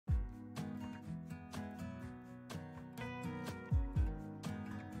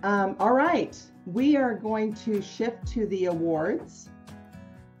All right, we are going to shift to the awards.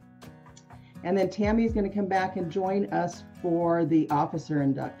 And then Tammy is going to come back and join us for the officer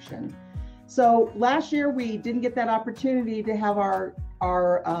induction. So last year we didn't get that opportunity to have our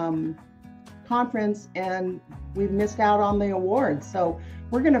conference, and we missed out on the awards. So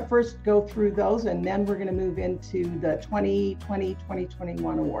we're going to first go through those, and then we're going to move into the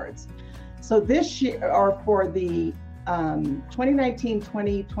 2020-2021 awards. So this year are for the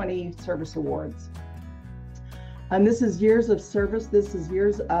 2019-2020 service awards. And this is years of service. This is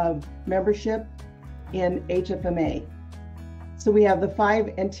years of membership in HFMA. So we have the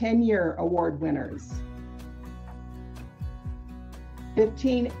 5 and 10-year award winners,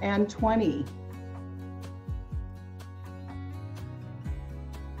 15 and 20,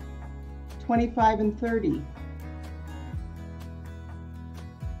 25 and 30,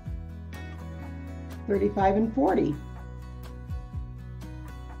 35 and 40,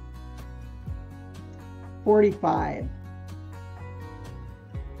 45,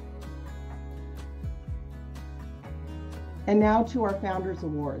 and now to our Founders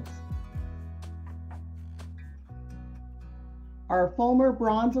Awards. Our Fulmer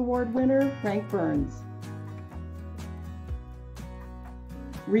Bronze Award winner, Frank Burns.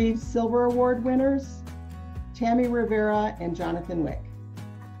 Reeves Silver Award winners, Tammy Rivera and Jonathan Wick.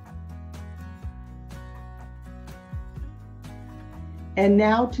 And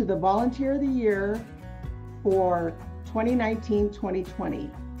now to the Volunteer of the Year for 2019-2020.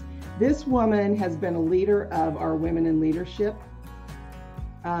 This woman has been a leader of our Women in Leadership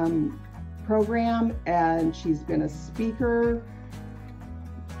program, and she's been a speaker.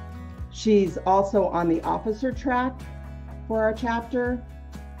 She's also on the officer track for our chapter,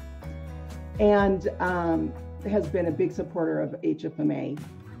 and has been a big supporter of HFMA.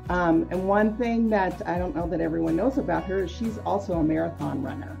 And one thing that I don't know that everyone knows about her is she's also a marathon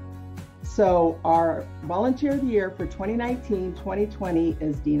runner. So our Volunteer of the Year for 2019-2020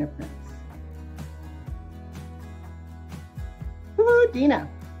 is Dina Prince. Woo, Dina.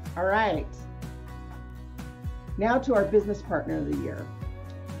 All right. Now to our Business Partner of the Year.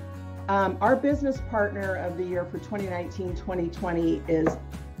 Our Business Partner of the Year for 2019-2020 is,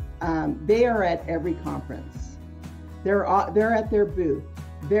 they are at every conference. They're at their booth.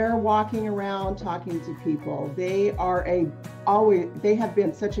 They're walking around talking to people. They have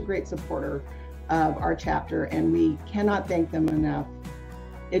been such a great supporter of our chapter, and we cannot thank them enough.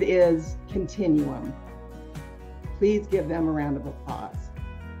 It is Continuum. Please give them a round of applause.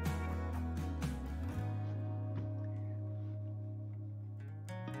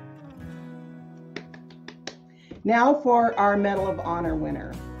 Now for our Medal of Honor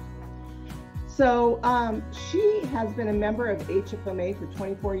winner. So she has been a member of HFMA for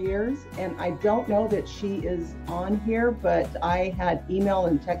 24 years, and I don't know that she is on here, but I had emailed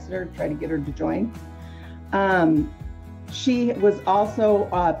and texted her to try to get her to join. She was also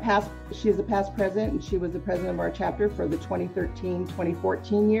she is a past president, and she was the president of our chapter for the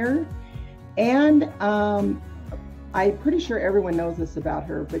 2013-2014 year. And I'm pretty sure everyone knows this about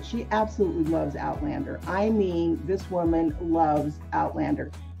her, but she absolutely loves Outlander. I mean, this woman loves Outlander.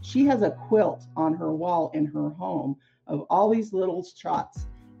 She has a quilt on her wall in her home of all these little shots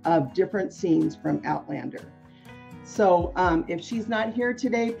of different scenes from Outlander. So if she's not here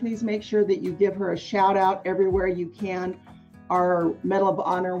today, please make sure that you give her a shout out everywhere you can. Our Medal of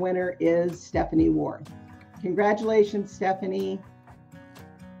Honor winner is Stephanie Ward. Congratulations, Stephanie.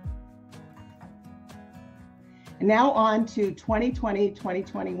 And now on to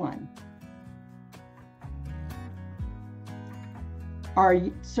 2020-2021. Our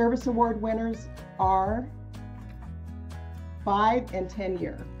service award winners are 5 and 10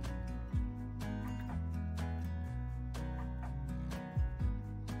 year.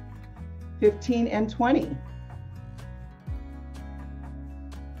 $15 and $20.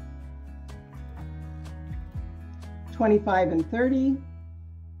 $25 and $30.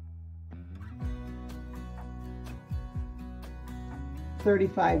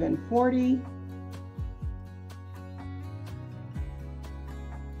 $35 and $40.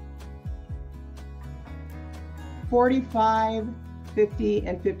 $45, $50,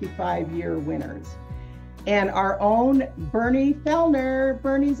 and $55-year winners. And our own Bernie Fellner.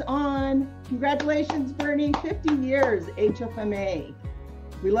 Bernie's on. Congratulations, Bernie. 50 years, HFMA.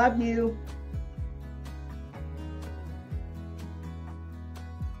 We love you.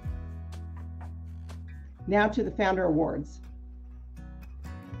 Now to the Founder Awards.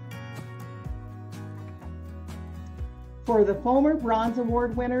 For the Fulmer Bronze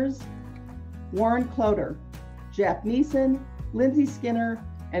Award winners, Warren Cloder, Jeff Neeson, Lindsay Skinner,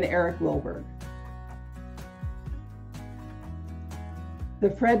 and Eric Wilberg. The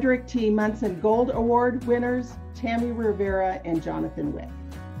Frederick T. Munson Gold Award winners, Tammy Rivera and Jonathan Witt.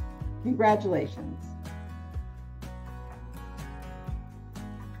 Congratulations.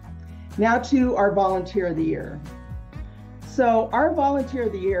 Now to our Volunteer of the Year. So our Volunteer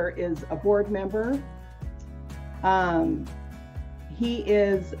of the Year is a board member. He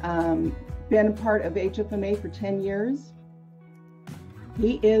is been a part of HFMA for 10 years.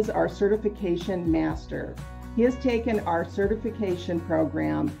 He is our certification master. He has taken our certification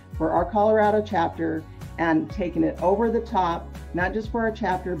program for our Colorado chapter and taken it over the top, not just for our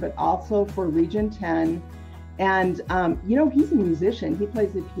chapter, but also for Region 10. And, you know, he's a musician. He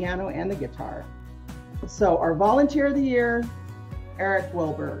plays the piano and the guitar. So our Volunteer of the Year, Eric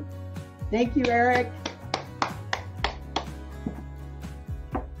Wilberg. Thank you, Eric.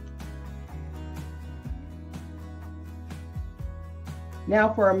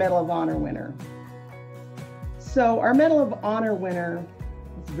 Now for our Medal of Honor winner. So our Medal of Honor winner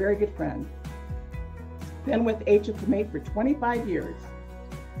is a very good friend. Been with HFMA for 25 years.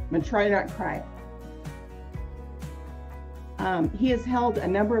 I'm gonna try not to cry. He has held a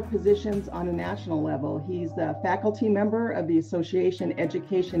number of positions on a national level. He's a faculty member of the Association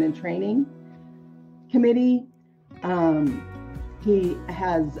Education and Training Committee. He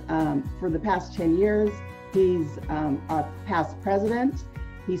has, for the past 10 years, he's a past president.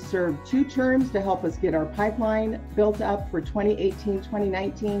 He served 2 terms to help us get our pipeline built up for 2018,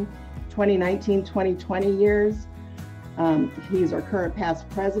 2019, 2019-2020 years. He's our current past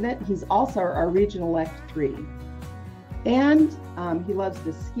president. He's also our regional elect 3. And he loves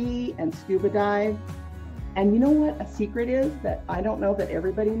to ski and scuba dive. And you know what a secret is that I don't know that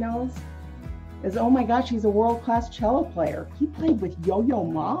everybody knows? Is, oh my gosh, he's a world-class cello player. He played with Yo-Yo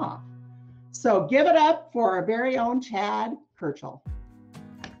Ma. So give it up for our very own Chad Kirchhoff.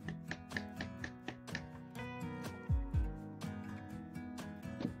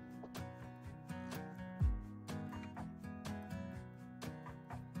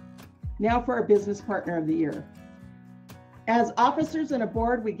 Now for our Business Partner of the Year. As officers and a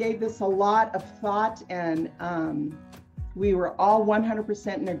board, we gave this a lot of thought, and we were all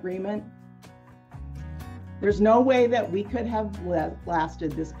 100% in agreement. There's no way that we could have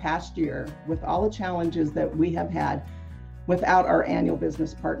lasted this past year with all the challenges that we have had without our annual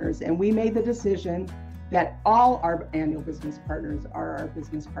business partners. And we made the decision that all our annual business partners are our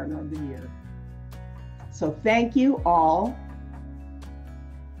Business Partner of the Year. So thank you all.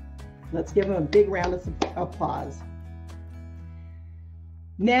 Let's give them a big round of applause.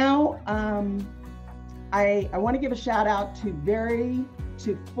 Now, I want to give a shout out to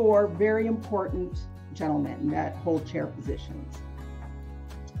 4 very important gentlemen that hold chair positions.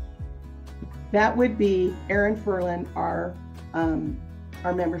 That would be Aaron Furlan, our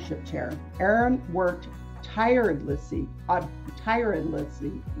membership chair. Aaron worked tirelessly,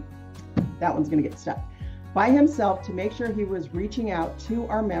 that one's going to get stuck, by himself to make sure he was reaching out to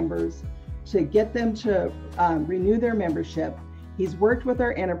our members to get them to renew their membership. He's worked with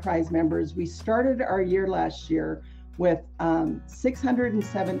our enterprise members. We started our year last year with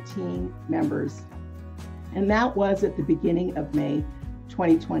 617 members, and that was at the beginning of May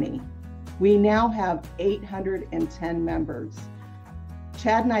 2020. We now have 810 members.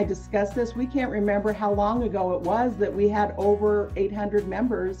 Chad and I discussed this. We can't remember how long ago it was that we had over 800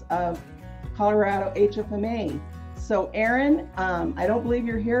 members of Colorado HFMA. So Aaron, I don't believe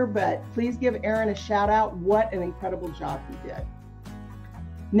you're here, but please give Aaron a shout out. What an incredible job he did.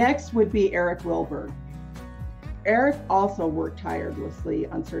 Next would be Eric Wilberg. Eric also worked tirelessly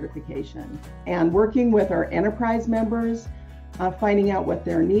on certification and working with our enterprise members, finding out what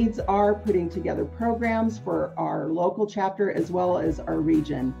their needs are, putting together programs for our local chapter as well as our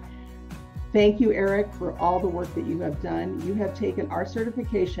region. Thank you, Eric, for all the work that you have done. You have taken our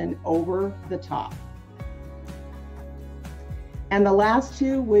certification over the top. And the last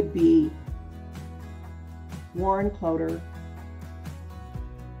 2 would be Warren Cloder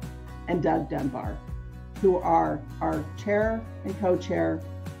and Doug Dunbar, who are our chair and co-chair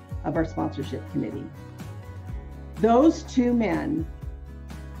of our sponsorship committee. Those 2 men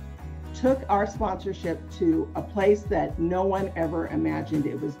took our sponsorship to a place that no one ever imagined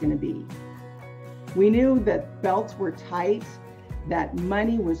it was going to be. We knew that belts were tight, that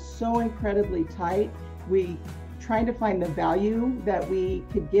money was so incredibly tight. We tried to find the value that we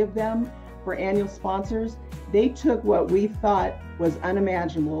could give them for annual sponsors. They took what we thought was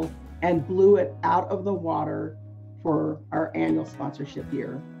unimaginable and blew it out of the water for our annual sponsorship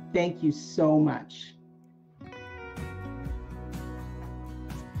year. Thank you so much.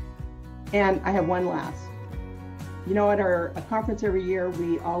 And I have one last. You know, at our conference every year,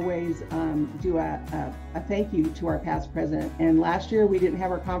 we always do a thank you to our past president. And last year we didn't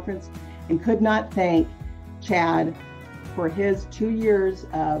have our conference and could not thank Chad for his 2 years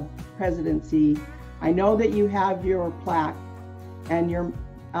of presidency. I know that you have your plaque and your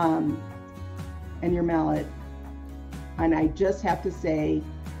mallet, and I just have to say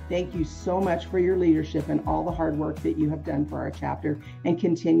thank you so much for your leadership and all the hard work that you have done for our chapter and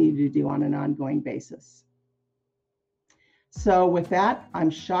continue to do on an ongoing basis. So with that, I'm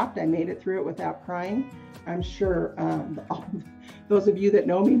shocked I made it through it without crying. I'm sure those of you that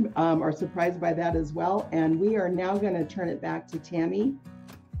know me are surprised by that as well. And we are now going to turn it back to Tammy.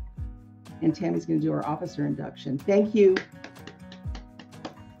 And Tammy's going to do our officer induction. Thank you.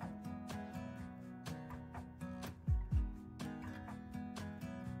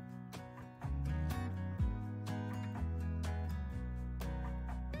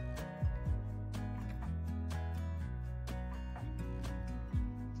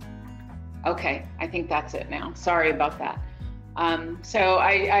 Okay, I think that's it now. Sorry about that. So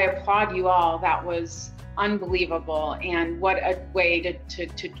I applaud you all. That was unbelievable, and what a way to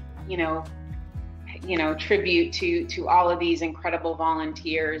tribute to all of these incredible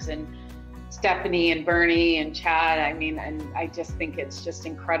volunteers, and Stephanie and Bernie and Chad. I mean, and I just think it's just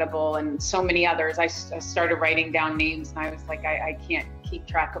incredible, and so many others. I started writing down names, and I was like, I can't keep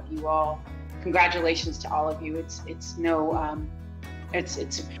track of you all. Congratulations to all of you.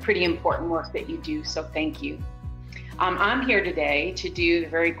 It's pretty important work that you do, so thank you. I'm here today to do the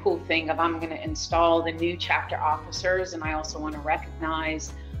very cool thing of I'm going to install the new chapter officers, and I also want to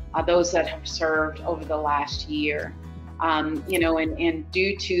recognize those that have served over the last year. And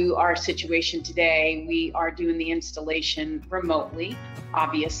due to our situation today, we are doing the installation remotely,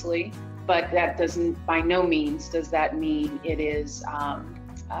 obviously, but that doesn't, by no means does that mean it is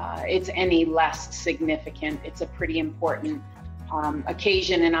it's any less significant. It's a pretty important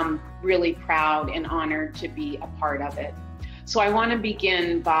occasion, and I'm really proud and honored to be a part of it. So I want to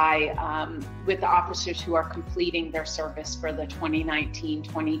begin by with the officers who are completing their service for the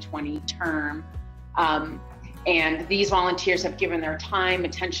 2019-2020 term. And these volunteers have given their time,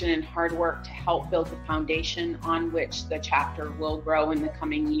 attention, and hard work to help build the foundation on which the chapter will grow in the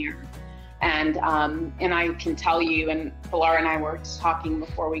coming year. And I can tell you, and Pilar and I were talking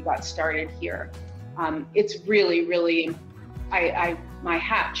before we got started here, it's really, really, my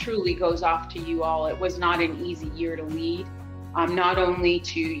hat truly goes off to you all. It was not an easy year to lead, not only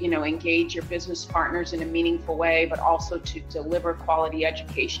to engage your business partners in a meaningful way, but also to deliver quality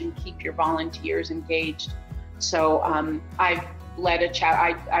education, keep your volunteers engaged. So I've led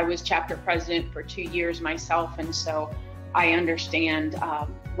I was chapter president for 2 years myself, and so I understand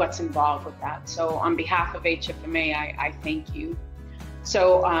what's involved with that. So on behalf of HFMA, I thank you.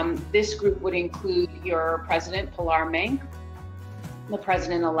 So this group would include your president, Pilar Meng, the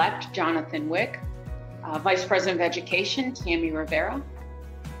president-elect, Jonathan Wick, Vice President of Education, Tammy Rivera,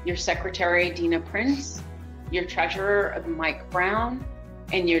 your secretary, Dina Prince, your treasurer, Mike Brown,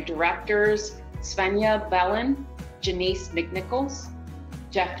 and your directors, Svenja Bellin, Janice McNichols,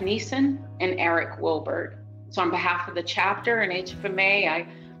 Jeff Neeson, and Eric Wilbert. So on behalf of the chapter and HFMA,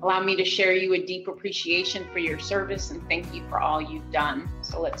 allow me to share you a deep appreciation for your service and thank you for all you've done.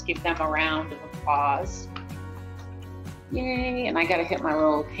 So let's give them a round of applause. Yay, and I gotta hit my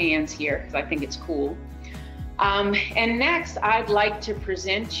little hands here because I think it's cool. And next, I'd like to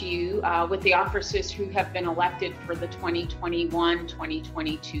present you with the officers who have been elected for the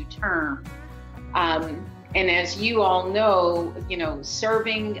 2021-2022 term. And as you all know,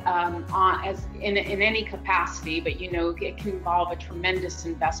 serving in any capacity, but it can involve a tremendous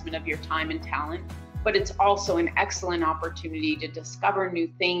investment of your time and talent, but it's also an excellent opportunity to discover new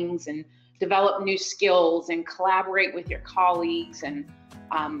things and develop new skills and collaborate with your colleagues. And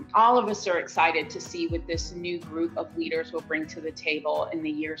all of us are excited to see what this new group of leaders will bring to the table in the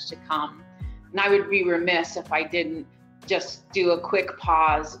years to come. And I would be remiss if I didn't just do a quick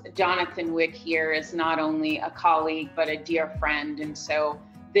pause. Jonathan Wick here is not only a colleague, but a dear friend. And so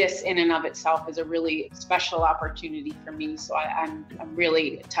this in and of itself is a really special opportunity for me. So I'm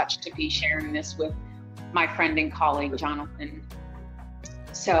really touched to be sharing this with my friend and colleague, Jonathan.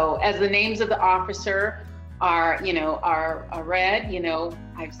 So as the names of the officer are read,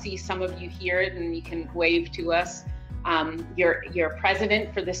 I see some of you here and you can wave to us. Your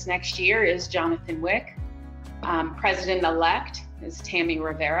president for this next year is Jonathan Wick. President-elect is Tammy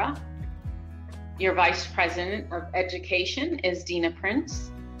Rivera. Your Vice President of Education is Dina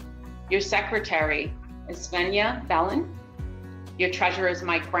Prince. Your Secretary is Svenja Bellin. Your Treasurer is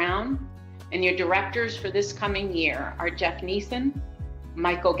Mike Brown. And your directors for this coming year are Jeff Neeson,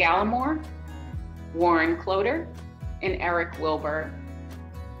 Michael Gallimore, Warren Cloder, and Eric Wilbur.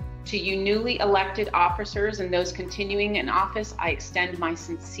 To you newly elected officers and those continuing in office, I extend my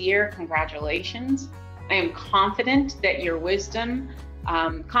sincere congratulations. I am confident that your wisdom,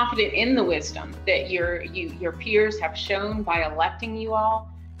 confident in the wisdom that your peers have shown by electing you all,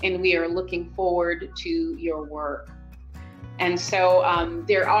 and we are looking forward to your work. And so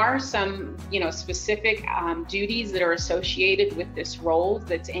there are some, specific duties that are associated with this role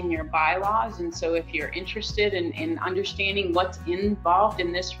that's in your bylaws. And so if you're interested in understanding what's involved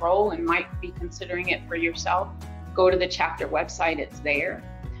in this role and might be considering it for yourself, go to the chapter website, it's there.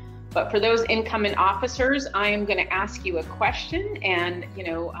 But for those incoming officers, I am going to ask you a question, and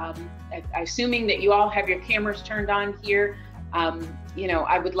assuming that you all have your cameras turned on here,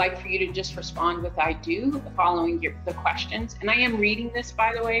 I would like for you to just respond with "I do" following the questions. And I am reading this,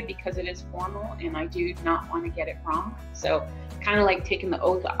 by the way, because it is formal and I do not want to get it wrong. So kind of like taking the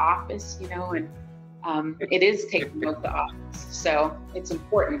oath of office, and it is taking the oath of office. So it's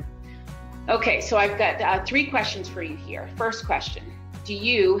important. Okay, so I've got 3 questions for you here. First question. Do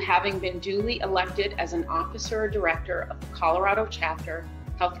you, having been duly elected as an officer or director of the Colorado Chapter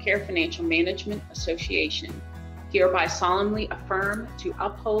Healthcare Financial Management Association, hereby solemnly affirm to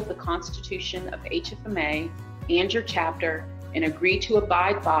uphold the Constitution of HFMA and your chapter and agree to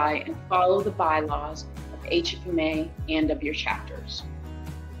abide by and follow the bylaws of HFMA and of your chapters?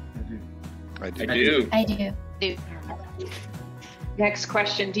 I do. I do. Next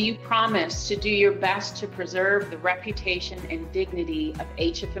question. Do you promise to do your best to preserve the reputation and dignity of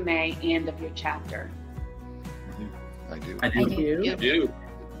HFMA and of your chapter? I do. I do. I do.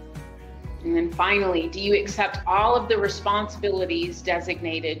 And then finally, do you accept all of the responsibilities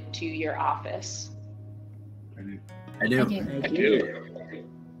designated to your office? I do. I do. I do.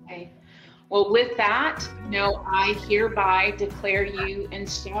 Okay. Well, with that, I hereby declare you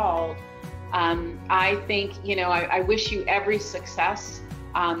installed. I think, I wish you every success.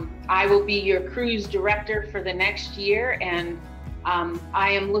 I will be your cruise director for the next year, and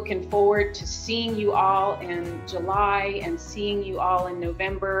I am looking forward to seeing you all in July and seeing you all in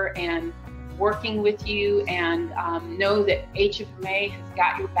November and working with you, and know that HFMA has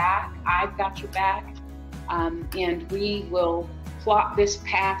got your back. I've got your back, and we will plot this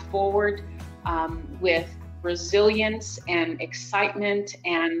path forward with resilience and excitement,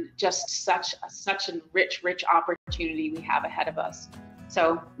 and just such a rich opportunity we have ahead of us.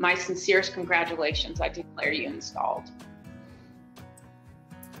 So my sincerest congratulations. I declare you installed.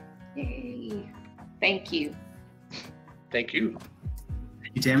 Yay. Thank you. Thank you.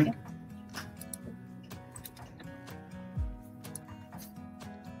 Thank you, Tammy.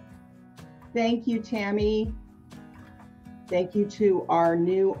 Thank you, Tammy. Thank you to our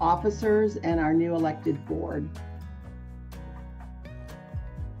new officers and our new elected board.